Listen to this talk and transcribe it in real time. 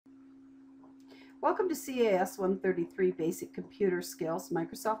Welcome to CAS 133 Basic Computer Skills,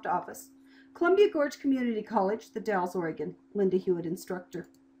 Microsoft Office, Columbia Gorge Community College, the Dalles, Oregon. Linda Hughitt, instructor.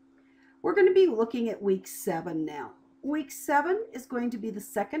 We're going to be looking at week 7 now. Week 7 is going to be the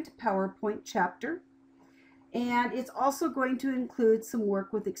second PowerPoint chapter, and it's also going to include some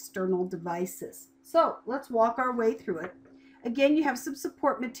work with external devices. So let's walk our way through it. Again, you have some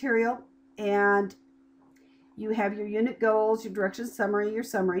support material, and you have your unit goals, your direction summary, your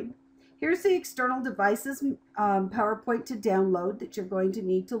summary. Here's the external devices PowerPoint to download that you're going to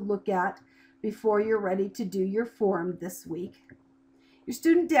need to look at before you're ready to do your form this week. Your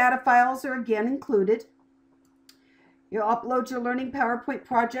student data files are again included. You'll upload your learning PowerPoint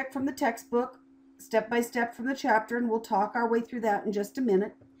project from the textbook, step by step from the chapter, and we'll talk our way through that in just a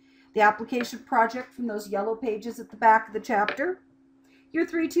minute. The application project from those yellow pages at the back of the chapter. Your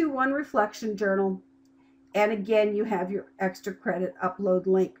 3-2-1 reflection journal. And again, you have your extra credit upload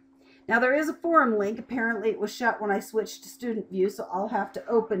link. Now there is a forum link. Apparently it was shut when I switched to student view, so I'll have to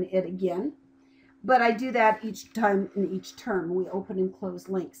open it again. But I do that each time in each term. We open and close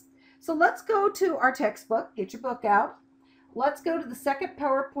links. So let's go to our textbook. Get your book out. Let's go to the second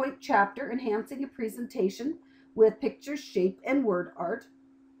PowerPoint chapter, Enhancing a Presentation with Pictures, Shape, and Word Art.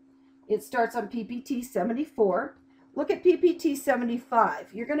 It starts on PPT 74. Look at PPT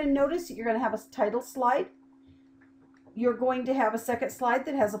 75. You're going to notice that you're going to have a title slide. You're going to have a second slide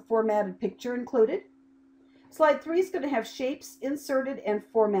that has a formatted picture included. Slide 3 is going to have shapes inserted and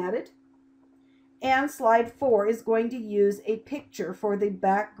formatted. And slide 4 is going to use a picture for the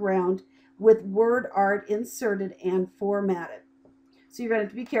background with word art inserted and formatted. So you're going to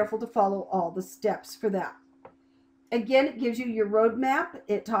have to be careful to follow all the steps for that. Again, it gives you your roadmap.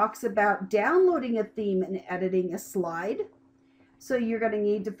 It talks about downloading a theme and editing a slide. So you're going to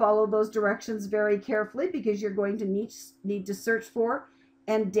need to follow those directions very carefully because you're going to need to search for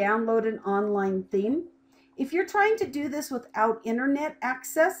and download an online theme. If you're trying to do this without internet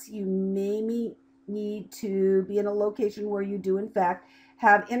access, you may need to be in a location where you do in fact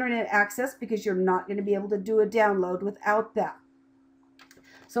have internet access, because you're not going to be able to do a download without that.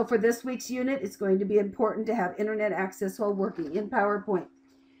 So for this week's unit, it's going to be important to have internet access while working in PowerPoint.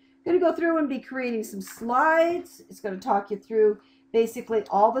 I'm going to go through and be creating some slides. It's going to talk you through basically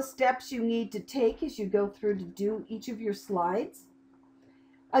all the steps you need to take as you go through to do each of your slides.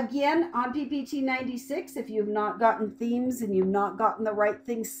 Again, on PPT 96, if you've not gotten themes and you've not gotten the right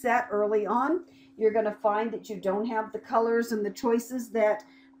things set early on, you're going to find that you don't have the colors and the choices that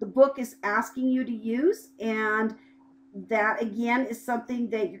the book is asking you to use. And that, again, is something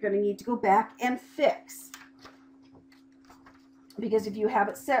that you're going to need to go back and fix. Because if you have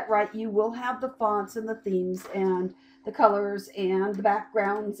it set right, you will have the fonts and the themes and the colors and the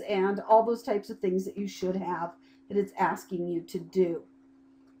backgrounds and all those types of things that you should have that it's asking you to do.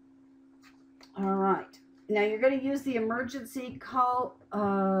 All right. Now you're going to use the emergency collage.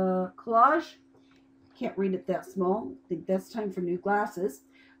 Can't read it that small. I think that's time for new glasses.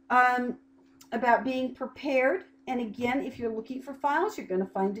 About being prepared. And again, if you're looking for files, you're going to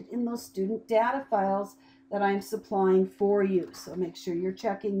find it in those student data files that I'm supplying for you. So make sure you're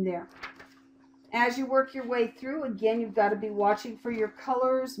checking there. As you work your way through, again, you've got to be watching for your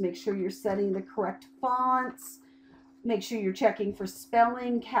colors. Make sure you're setting the correct fonts. Make sure you're checking for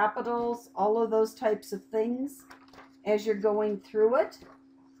spelling, capitals, all of those types of things as you're going through it.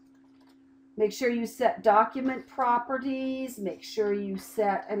 Make sure you set document properties. Make sure you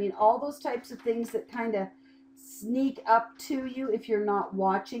set, all those types of things that kind of sneak up to you if you're not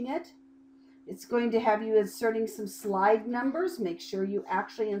watching it. It's going to have you inserting some slide numbers. Make sure you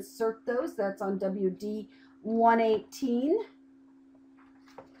actually insert those. That's on WD 118.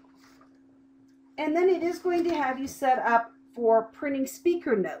 And then it is going to have you set up for printing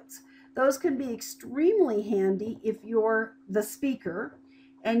speaker notes. Those can be extremely handy if you're the speaker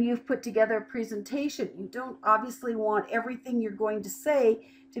and you've put together a presentation. You don't obviously want everything you're going to say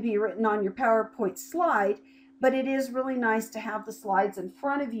to be written on your PowerPoint slide, but it is really nice to have the slides in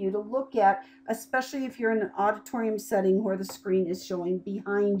front of you to look at, especially if you're in an auditorium setting where the screen is showing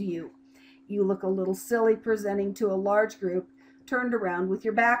behind you. You look a little silly presenting to a large group turned around with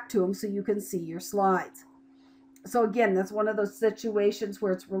your back to them so you can see your slides. So again, that's one of those situations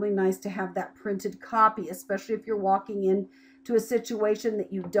where it's really nice to have that printed copy, especially if you're walking in to a situation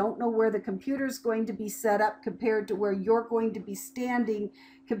that you don't know where the computer is going to be set up compared to where you're going to be standing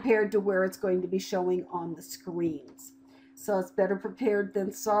compared to where it's going to be showing on the screens. So it's better prepared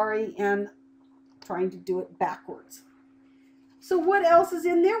than sorry and trying to do it backwards. So what else is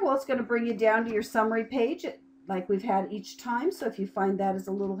in there? Well, it's going to bring you down to your summary page like we've had each time. So if you find that is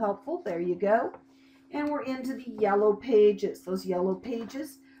a little helpful, there you go. And we're into the yellow pages. Those yellow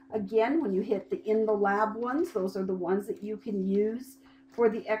pages Again, when you hit the in the lab ones, those are the ones that you can use for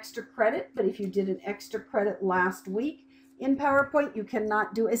the extra credit. But if you did an extra credit last week in PowerPoint, you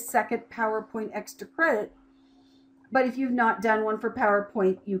cannot do a second PowerPoint extra credit. But if you've not done one for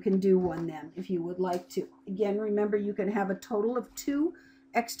PowerPoint, you can do one then if you would like to. Again, remember, you can have a total of 2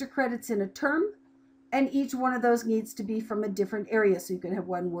 extra credits in a term, and each one of those needs to be from a different area. So you can have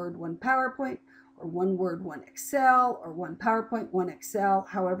 1 Word, 1 PowerPoint, or 1 Word, 1 Excel, or 1 PowerPoint, 1 Excel,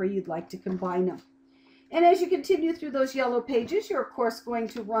 however you'd like to combine them. And as you continue through those yellow pages, you're of course going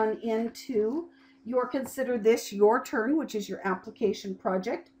to run into your Consider This Your Turn, which is your application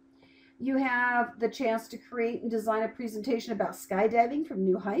project. You have the chance to create and design a presentation about skydiving from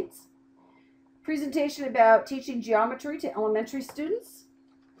new heights, presentation about teaching geometry to elementary students,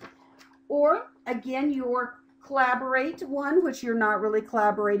 or again, your Collaborate one, which you're not really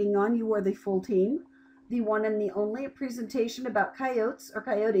collaborating on, you are the full team, the one and the only, a presentation about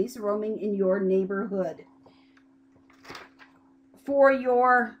coyotes roaming in your neighborhood. For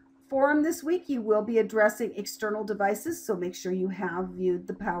your forum this week, you will be addressing external devices, so make sure you have viewed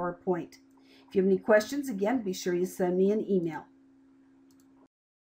the PowerPoint. If you have any questions, again, be sure you send me an email.